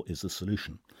coercive law is the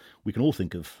solution. We can all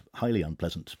think of highly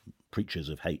unpleasant preachers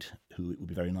of hate who it would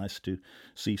be very nice to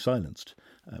see silenced.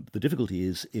 But the difficulty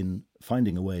is in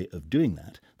finding a way of doing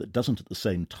that doesn't at the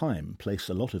same time place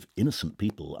a lot of innocent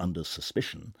people under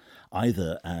suspicion,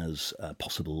 either as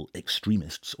possible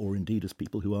extremists or indeed as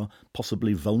people who are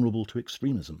possibly vulnerable to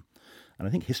extremism. And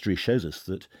I think history shows us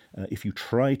that if you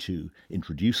try to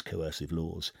introduce coercive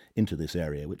laws into this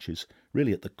area, which is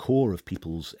really at the core of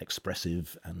people's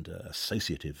expressive and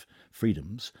associative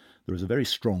freedoms, there is a very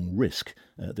strong risk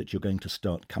that you're going to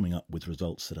start coming up with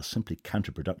results that are simply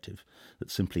counterproductive, that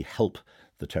simply help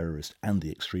the terrorist and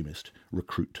the extremist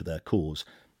recruit to their cause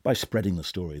by spreading the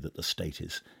story that the state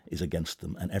is against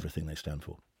them and everything they stand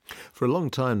for. For a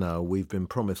long time now, we've been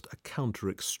promised a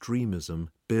counter-extremism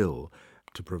bill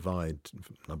to provide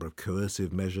a number of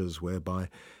coercive measures whereby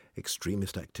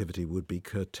extremist activity would be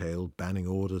curtailed, banning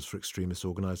orders for extremist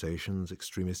organisations,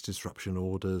 extremist disruption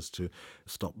orders to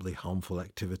stop the harmful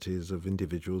activities of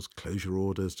individuals, closure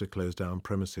orders to close down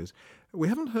premises. We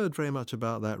haven't heard very much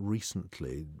about that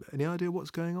recently. Any idea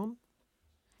what's going on?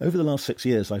 Over the last 6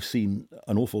 years, I've seen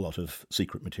an awful lot of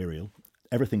secret material,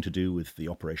 everything to do with the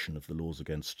operation of the laws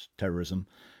against terrorism,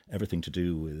 everything to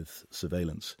do with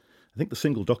surveillance. I think the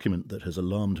single document that has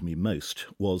alarmed me most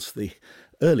was the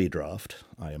early draft,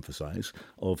 I emphasise,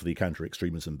 of the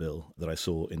counter-extremism bill that I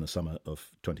saw in the summer of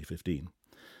 2015.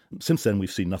 Since then,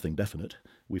 we've seen nothing definite.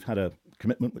 We've had a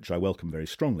commitment, which I welcome very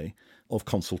strongly, of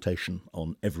consultation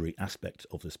on every aspect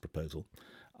of this proposal.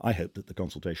 I hope that the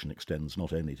consultation extends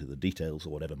not only to the details or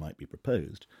whatever might be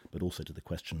proposed, but also to the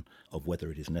question of whether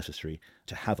it is necessary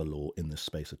to have a law in this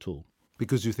space at all.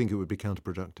 Because you think it would be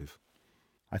counterproductive?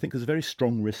 I think there's a very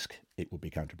strong risk it would be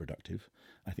counterproductive.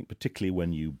 I think particularly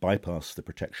when you bypass the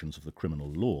protections of the criminal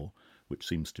law, which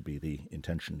seems to be the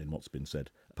intention in what's been said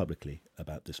publicly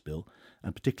about this bill,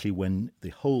 and particularly when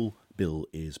the whole bill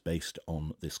is based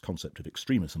on this concept of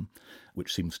extremism,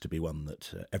 which seems to be one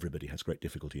that everybody has great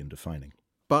difficulty in defining.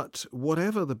 But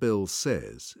whatever the bill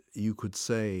says, you could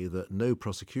say that no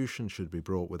prosecution should be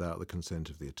brought without the consent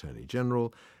of the Attorney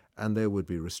General, and there would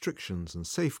be restrictions and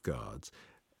safeguards.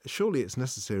 Surely it's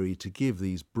necessary to give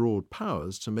these broad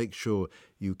powers to make sure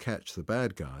you catch the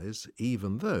bad guys,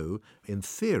 even though, in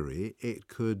theory, it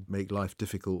could make life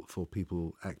difficult for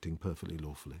people acting perfectly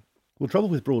lawfully. Well, the trouble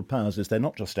with broad powers is they're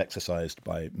not just exercised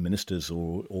by ministers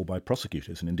or by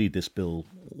prosecutors. And indeed, this bill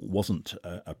wasn't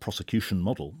a prosecution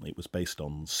model. It was based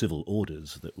on civil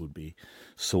orders that would be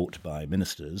sought by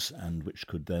ministers and which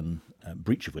could then,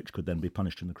 breach of which could then be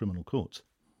punished in the criminal courts.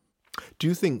 Do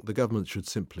you think the government should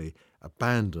simply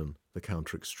abandon the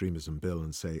counter-extremism bill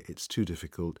and say it's too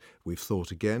difficult, we've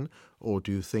thought again? Or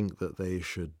do you think that they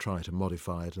should try to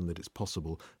modify it and that it's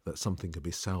possible that something could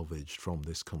be salvaged from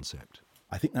this concept?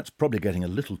 I think that's probably getting a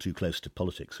little too close to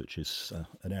politics, which is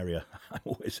an area I'm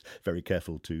always very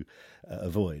careful to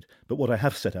avoid. But what I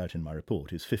have set out in my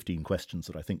report is 15 questions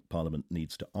that I think Parliament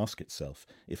needs to ask itself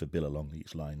if a bill along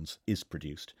these lines is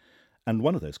produced. And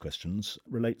one of those questions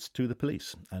relates to the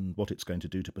police and what it's going to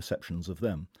do to perceptions of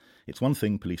them. It's one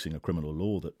thing policing a criminal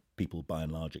law that people by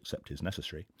and large accept is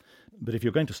necessary. But if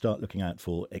you're going to start looking out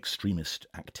for extremist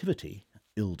activity,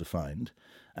 ill-defined,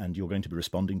 and you're going to be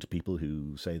responding to people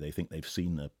who say they think they've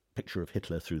seen a picture of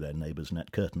Hitler through their neighbour's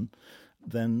net curtain,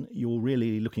 then you're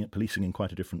really looking at policing in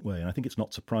quite a different way. And I think it's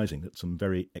not surprising that some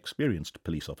very experienced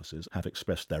police officers have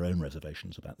expressed their own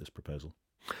reservations about this proposal.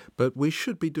 But we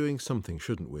should be doing something,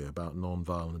 shouldn't we, about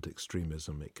non-violent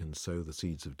extremism? It can sow the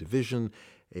seeds of division,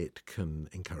 it can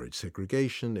encourage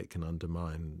segregation, it can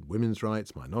undermine women's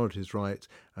rights, minorities' rights,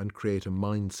 and create a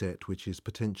mindset which is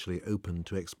potentially open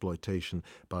to exploitation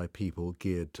by people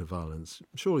geared to violence.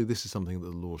 Surely this is something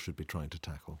that the law should be trying to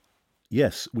tackle.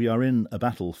 Yes, we are in a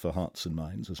battle for hearts and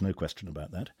minds, there's no question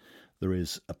about that. There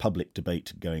is a public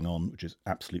debate going on, which is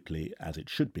absolutely as it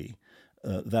should be.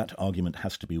 That argument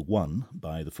has to be won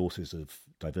by the forces of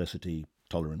diversity,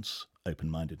 tolerance,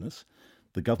 open-mindedness.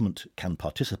 The government can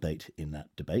participate in that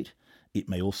debate. It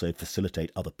may also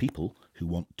facilitate other people who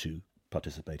want to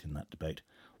participate in that debate.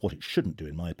 What it shouldn't do,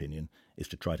 in my opinion, is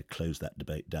to try to close that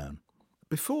debate down.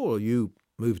 Before you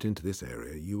moved into this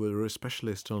area, you were a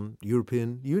specialist on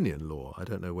European Union law. I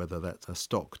don't know whether that's a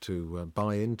stock to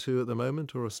buy into at the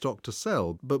moment or a stock to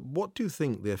sell, but what do you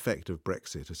think the effect of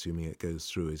Brexit, assuming it goes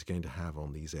through, is going to have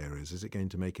on these areas? Is it going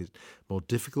to make it more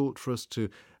difficult for us to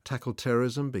tackle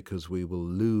terrorism because we will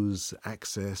lose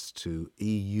access to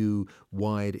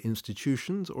EU-wide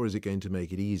institutions, or is it going to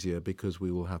make it easier because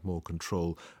we will have more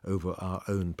control over our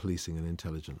own policing and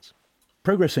intelligence?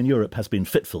 Progress in Europe has been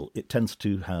fitful. It tends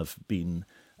to have been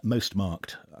most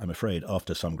marked, I'm afraid,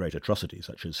 after some great atrocity,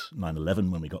 such as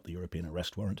 9/11, when we got the European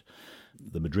arrest warrant,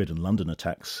 the Madrid and London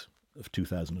attacks of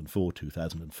 2004,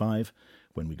 2005,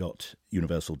 when we got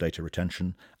universal data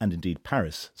retention, and indeed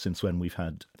Paris, since when we've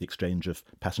had the exchange of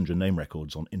passenger name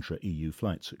records on intra-EU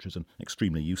flights, which is an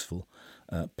extremely useful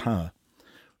power.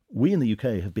 We in the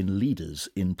UK have been leaders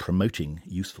in promoting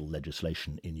useful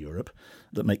legislation in Europe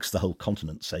that makes the whole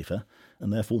continent safer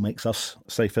and therefore makes us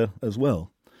safer as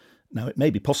well. Now, it may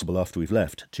be possible after we've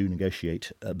left to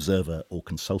negotiate observer or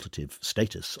consultative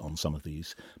status on some of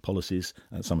these policies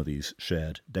and some of these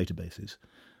shared databases.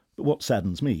 But what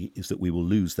saddens me is that we will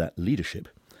lose that leadership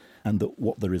and that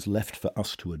what there is left for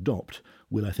us to adopt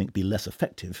will, I think, be less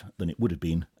effective than it would have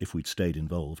been if we'd stayed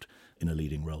involved in a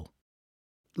leading role.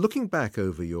 Looking back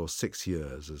over your 6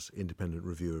 years as independent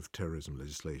reviewer of terrorism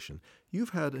legislation, you've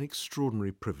had an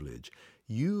extraordinary privilege.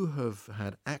 You have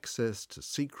had access to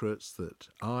secrets that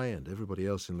I and everybody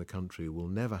else in the country will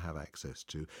never have access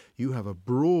to. You have a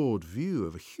broad view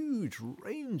of a huge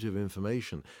range of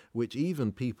information which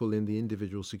even people in the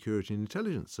individual security and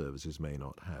intelligence services may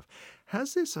not have.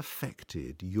 Has this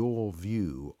affected your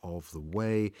view of the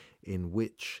way in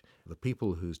which the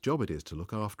people whose job it is to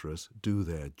look after us do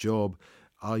their job?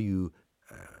 Are you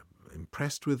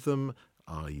impressed with them?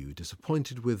 Are you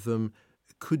disappointed with them?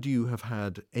 Could you have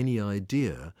had any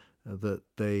idea that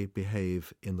they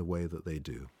behave in the way that they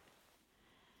do?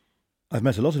 I've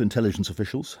met a lot of intelligence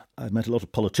officials. I've met a lot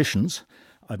of politicians.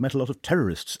 I've met a lot of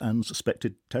terrorists and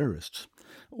suspected terrorists.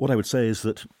 What I would say is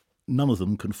that none of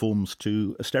them conforms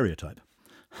to a stereotype.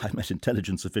 I've met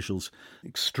intelligence officials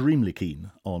extremely keen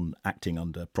on acting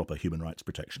under proper human rights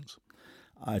protections.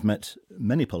 I've met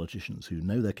many politicians who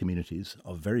know their communities,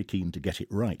 are very keen to get it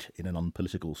right in an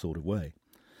unpolitical sort of way.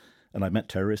 And I've met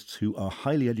terrorists who are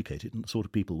highly educated and the sort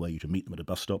of people where you to meet them at a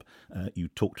bus stop, you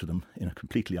talk to them in a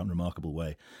completely unremarkable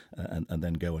way and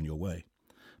then go on your way.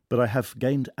 But I have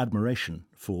gained admiration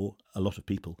for a lot of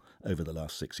people over the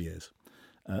last 6 years.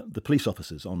 The police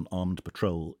officers on armed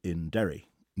patrol in Derry,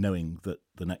 knowing that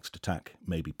the next attack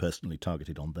may be personally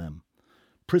targeted on them.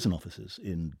 Prison officers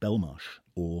in Belmarsh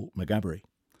or Maghaberry.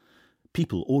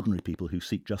 People, ordinary people who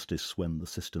seek justice when the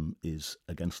system is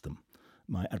against them.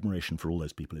 My admiration for all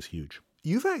those people is huge.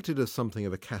 You've acted as something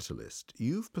of a catalyst.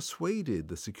 You've persuaded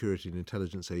the security and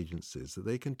intelligence agencies that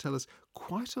they can tell us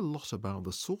quite a lot about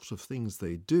the sort of things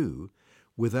they do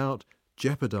without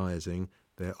jeopardising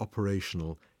their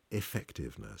operational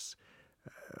effectiveness.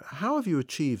 How have you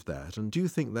achieved that, and do you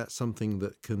think that's something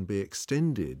that can be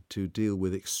extended to deal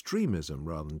with extremism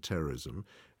rather than terrorism?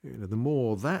 The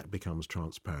more that becomes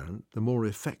transparent, the more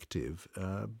effective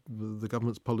the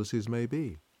government's policies may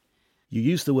be. You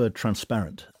use the word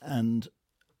transparent, and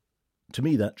to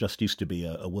me that just used to be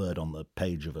a word on the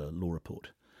page of a law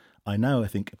report. I now, I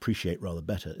think, appreciate rather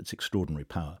better its extraordinary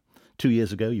power. 2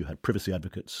 years ago, you had privacy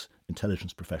advocates,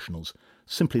 intelligence professionals,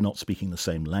 simply not speaking the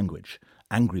same language,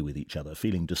 angry with each other,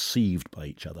 feeling deceived by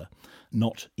each other,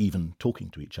 not even talking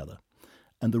to each other.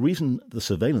 And the reason the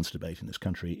surveillance debate in this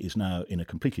country is now in a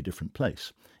completely different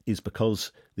place is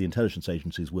because the intelligence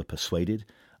agencies were persuaded,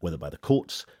 whether by the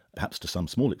courts, perhaps to some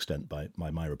small extent by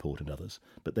my report and others,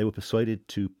 but they were persuaded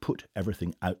to put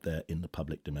everything out there in the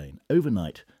public domain.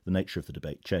 Overnight, the nature of the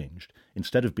debate changed.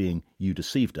 Instead of being, you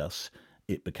deceived us,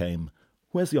 it became,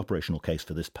 where's the operational case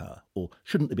for this power? Or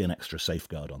shouldn't there be an extra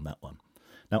safeguard on that one?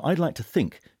 Now, I'd like to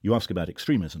think, you ask about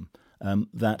extremism,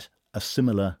 that a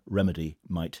similar remedy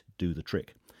might do the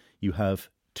trick. You have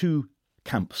two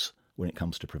camps when it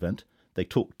comes to prevent. They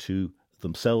talk to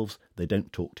themselves, they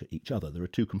don't talk to each other. There are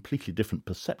two completely different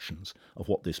perceptions of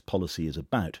what this policy is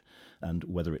about and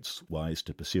whether it's wise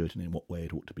to pursue it and in what way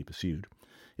it ought to be pursued.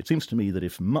 It seems to me that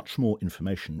if much more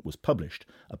information was published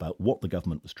about what the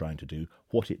government was trying to do,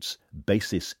 what its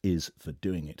basis is for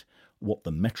doing it, what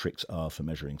the metrics are for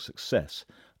measuring success,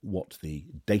 what the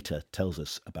data tells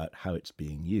us about how it's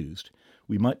being used,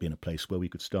 we might be in a place where we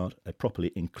could start a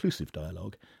properly inclusive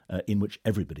dialogue in which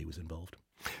everybody was involved.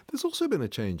 There's also been a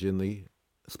change in the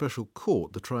special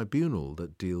court, the tribunal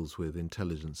that deals with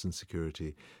intelligence and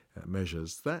security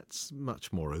measures, that's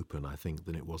much more open, I think,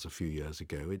 than it was a few years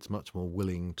ago. It's much more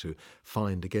willing to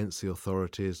find against the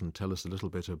authorities and tell us a little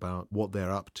bit about what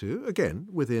they're up to, again,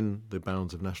 within the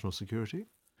bounds of national security.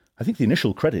 I think the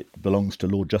initial credit belongs to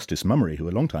Lord Justice Mummery, who a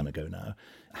long time ago now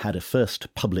had a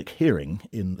first public hearing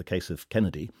in the case of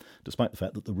Kennedy, despite the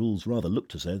fact that the rules rather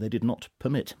looked as though they did not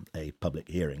permit a public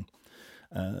hearing.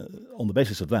 On the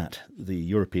basis of that, the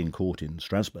European Court in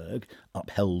Strasbourg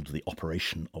upheld the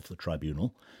operation of the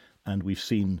tribunal, and we've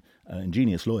seen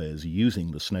ingenious lawyers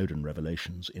using the Snowden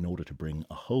revelations in order to bring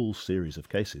a whole series of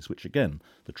cases, which again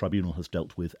the tribunal has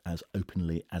dealt with as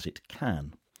openly as it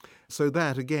can. So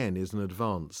that, again, is an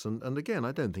advance, and again,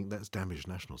 I don't think that's damaged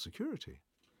national security.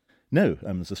 No,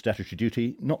 there's a statutory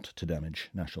duty not to damage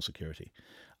national security.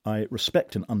 I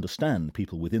respect and understand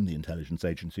people within the intelligence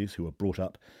agencies who are brought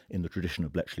up in the tradition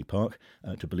of Bletchley Park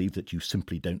to believe that you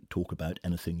simply don't talk about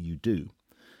anything you do.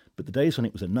 But the days when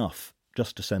it was enough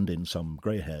just to send in some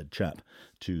grey-haired chap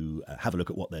to have a look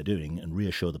at what they're doing and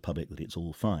reassure the public that it's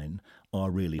all fine are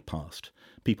really past.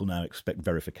 People now expect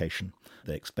verification.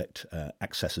 They expect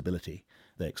accessibility.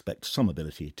 They expect some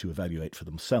ability to evaluate for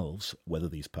themselves whether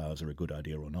these powers are a good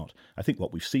idea or not. I think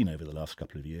what we've seen over the last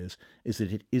couple of years is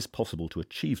that it is possible to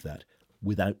achieve that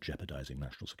without jeopardising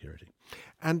national security.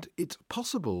 And it's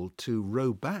possible to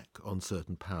row back on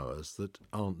certain powers that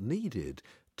aren't needed,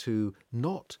 to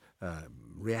not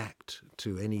react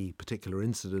to any particular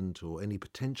incident or any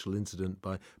potential incident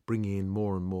by bringing in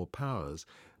more and more powers.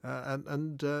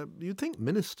 And you'd think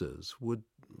ministers would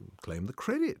claim the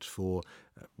credit for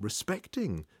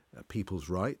respecting people's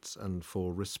rights and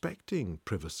for respecting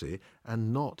privacy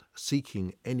and not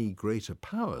seeking any greater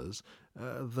powers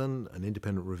than an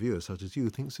independent reviewer such as you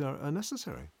thinks are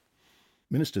necessary.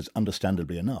 Ministers,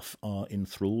 understandably enough, are in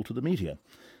thrall to the media.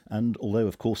 And although,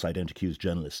 of course, I don't accuse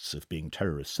journalists of being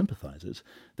terrorist sympathisers,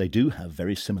 they do have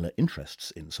very similar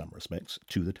interests in some respects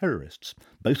to the terrorists.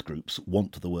 Both groups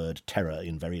want the word terror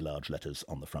in very large letters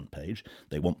on the front page.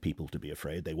 They want people to be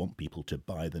afraid. They want people to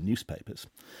buy the newspapers.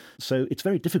 So it's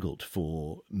very difficult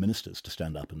for ministers to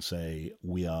stand up and say,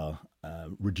 we are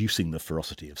reducing the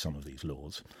ferocity of some of these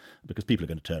laws, because people are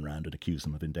going to turn around and accuse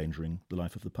them of endangering the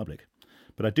life of the public.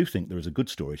 But I do think there is a good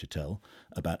story to tell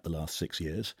about the last 6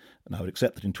 years, and I would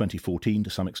accept that in 2014, to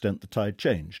some extent, the tide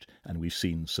changed, and we've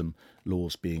seen some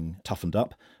laws being toughened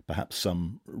up, perhaps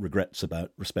some regrets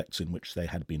about respects in which they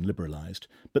had been liberalised,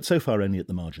 but so far only at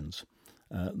the margins.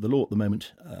 The law at the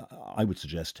moment, I would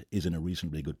suggest, is in a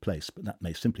reasonably good place, but that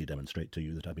may simply demonstrate to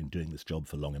you that I've been doing this job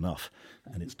for long enough,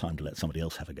 and it's time to let somebody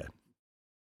else have a go.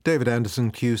 David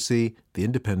Anderson, QC, the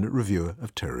independent reviewer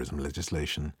of terrorism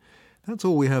legislation. That's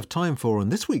all we have time for on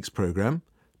this week's programme.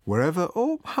 Wherever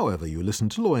or however you listen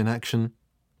to Law in Action,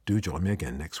 do join me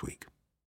again next week.